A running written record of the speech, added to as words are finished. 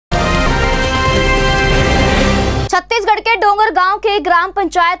छत्तीसगढ़ के डोंगर गांव के ग्राम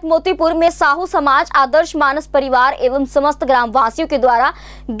पंचायत मोतीपुर में साहू समाज, आदर्श मानस परिवार एवं समस्त ग्रामवासियों के द्वारा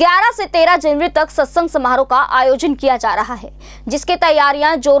 11 से 13 जनवरी तक सत्संग समारोह का आयोजन किया जा रहा है, जिसकी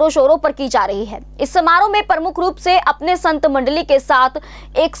तैयारियां जोरों शोरों पर की जा रही है। इस समारोह में प्रमुख रूप से अपने संत मंडली के साथ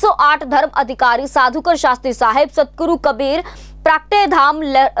 108 धर्म अधिकारी, साधुकर शास्त्री साहेब, सतगुरु कबीर, प्राकटे धाम,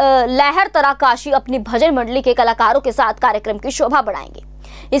 लहर तराकाशी अपनी भजन मंडली के कलाकारों के साथ कार्यक्रम की शोभा बढ़ाएंगे।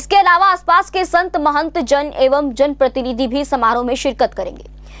 इसके अलावा आसपास के संत, महंत, जन एवं जनप्रतिनिधि भी समारोह में शिरकत करेंगे।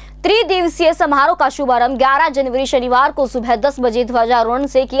 त्रिदिवसीय समारोह का शुभारंभ 11 जनवरी शनिवार को सुबह 10 बजे ध्वजारोहण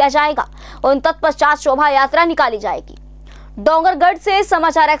से किया जाएगा और तत्पश्चात शोभा यात्रा निकाली जाएगी। डोंगरगढ़ से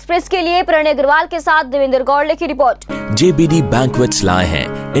समाचार एक्सप्रेस के लिए प्रणय अग्रवाल के साथ देवेंद्र गौड़ले की रिपोर्ट। JBD Banquets लाए हैं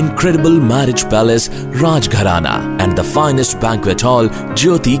incredible marriage palace Rajgharana and the finest banquet hall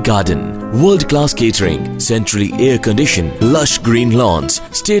Jyoti Garden, world class catering, centrally air conditioned, lush green lawns,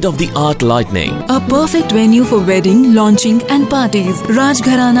 state of the art lighting, a perfect venue for wedding, launching and parties.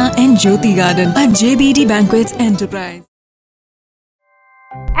 Rajgharana and Jyoti Garden at JBD Banquets Enterprise।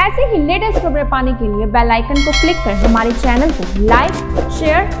 ऐसे ही latest खबरें पाने के लिए bell icon को click कर हमारे channel को like,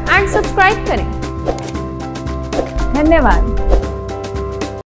 share and subscribe करें। धन्यवाद।